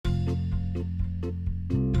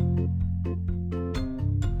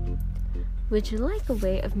Would you like a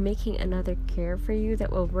way of making another care for you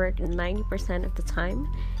that will work 90% of the time?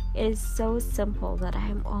 It is so simple that I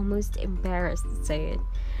am almost embarrassed to say it.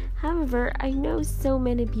 However, I know so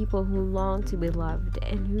many people who long to be loved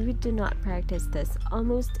and who do not practice this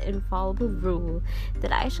almost infallible rule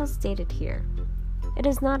that I shall state it here. It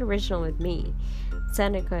is not original with me.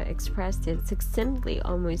 Seneca expressed it succinctly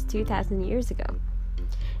almost 2,000 years ago.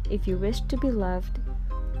 If you wish to be loved,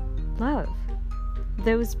 love.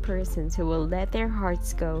 Those persons who will let their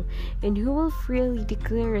hearts go and who will freely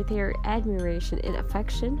declare their admiration and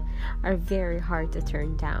affection are very hard to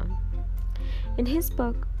turn down. In his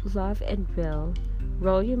book, Love and Will,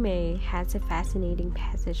 Rollo May has a fascinating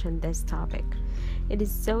passage on this topic. It is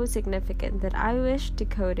so significant that I wish to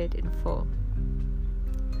quote it in full.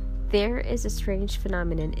 There is a strange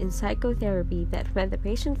phenomenon in psychotherapy that when the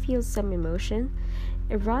patient feels some emotion,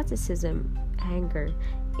 eroticism, anger,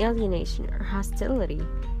 alienation, or hostility,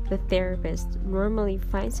 the therapist normally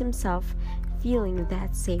finds himself feeling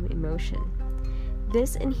that same emotion.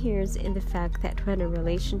 This inheres in the fact that when a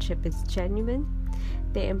relationship is genuine,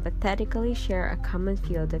 they empathetically share a common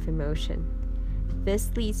field of emotion. This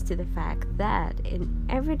leads to the fact that in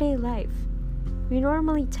everyday life, we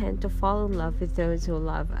normally tend to fall in love with those who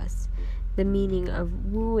love us. The meaning of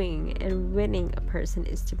wooing and winning a person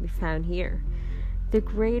is to be found here. The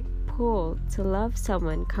great pull to love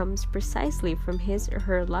someone comes precisely from his or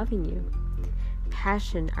her loving you.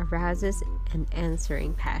 Passion arouses an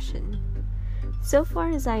answering passion. So far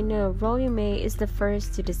as I know, Rollo May is the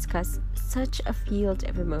first to discuss such a field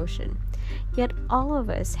of emotion. Yet all of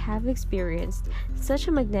us have experienced such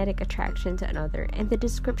a magnetic attraction to another, and the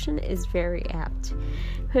description is very apt.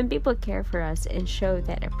 When people care for us and show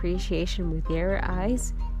that appreciation with their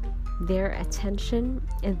eyes, their attention,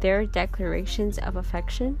 and their declarations of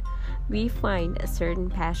affection, we find a certain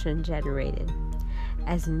passion generated.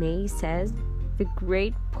 As May says, the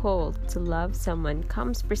great pull to love someone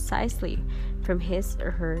comes precisely from his or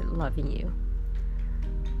her loving you.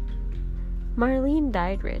 Marlene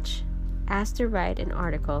Dietrich, asked to write an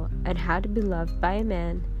article on how to be loved by a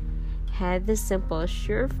man, had this simple,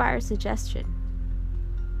 surefire suggestion: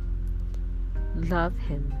 love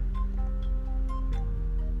him.